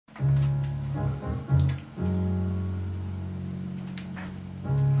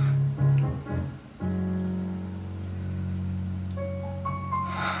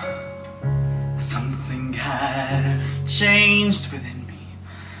has changed within me.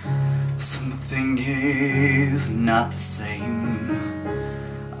 Something is not the same.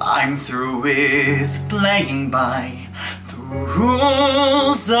 I'm through with playing by the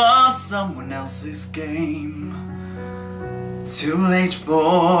rules of someone else's game. Too late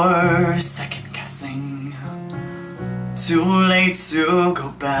for second guessing. Too late to go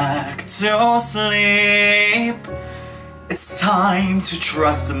back to sleep. It's time to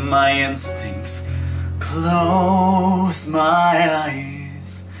trust my instincts. Close my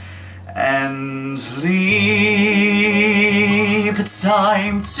eyes and sleep. It's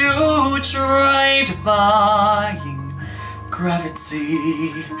time to try defying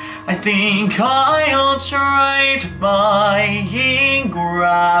gravity. I think I'll try defying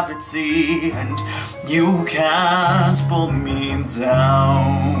gravity, and you can't pull me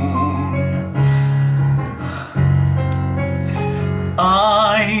down.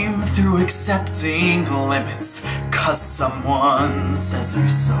 I'm through accepting limits, 'cause someone says they're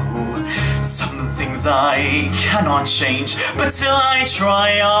so. Some things I cannot change, but till I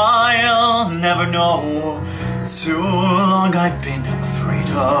try I'll never know. Too long I've been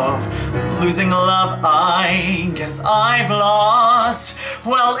afraid of losing love, I guess I've lost.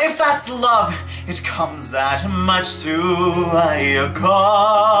 Well, if that's love, it comes at much too high a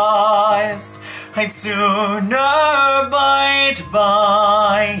cost. I'd sooner by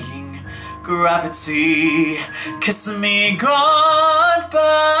defying gravity. Kiss me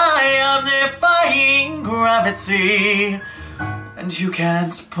goodbye, I'm defying gravity, and you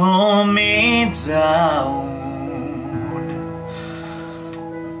can't pull me down.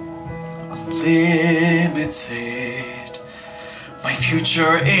 Unlimited, my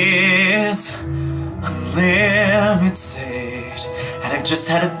future is unlimited, and I've just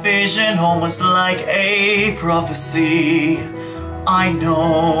had a vision, almost like a prophecy. I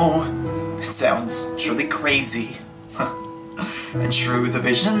know it sounds truly crazy, and true, the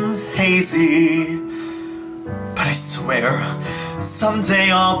vision's hazy, but I swear someday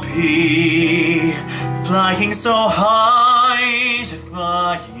I'll be flying so high,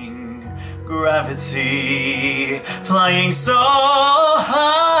 defying gravity. Flying so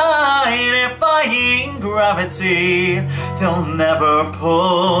high, defying gravity. They'll never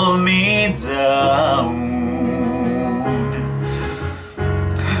pull me down.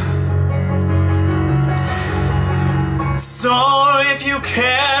 So if you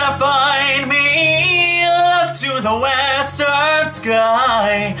can't find me, look to the western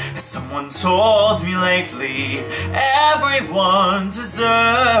sky. As someone told me lately, everyone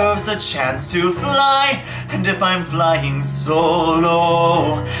deserves a chance to fly. And if I'm flying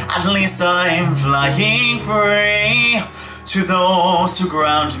solo, at least I'm flying free. To those who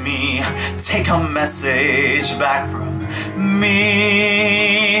ground me, take a message back from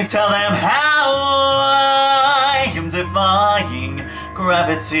me. Tell them how I am defying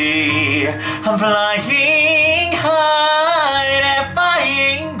gravity. I'm flying high,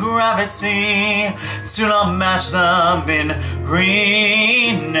 defying gravity. Do not match them in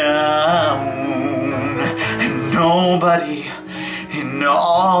renown. And nobody in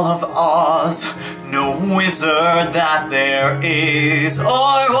all of Oz, no wizard that there is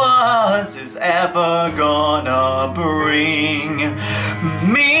or was, is ever gonna bring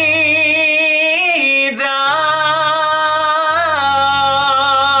me down.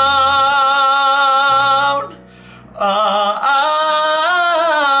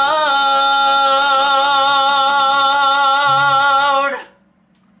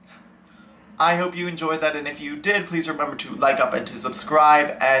 I hope you enjoyed that, and if you did, please remember to like up and to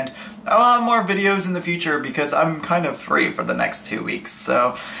subscribe, and I'll have more videos in the future because I'm kind of free for the next 2 weeks,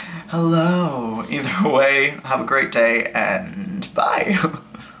 so hello. Either way, have a great day, and bye.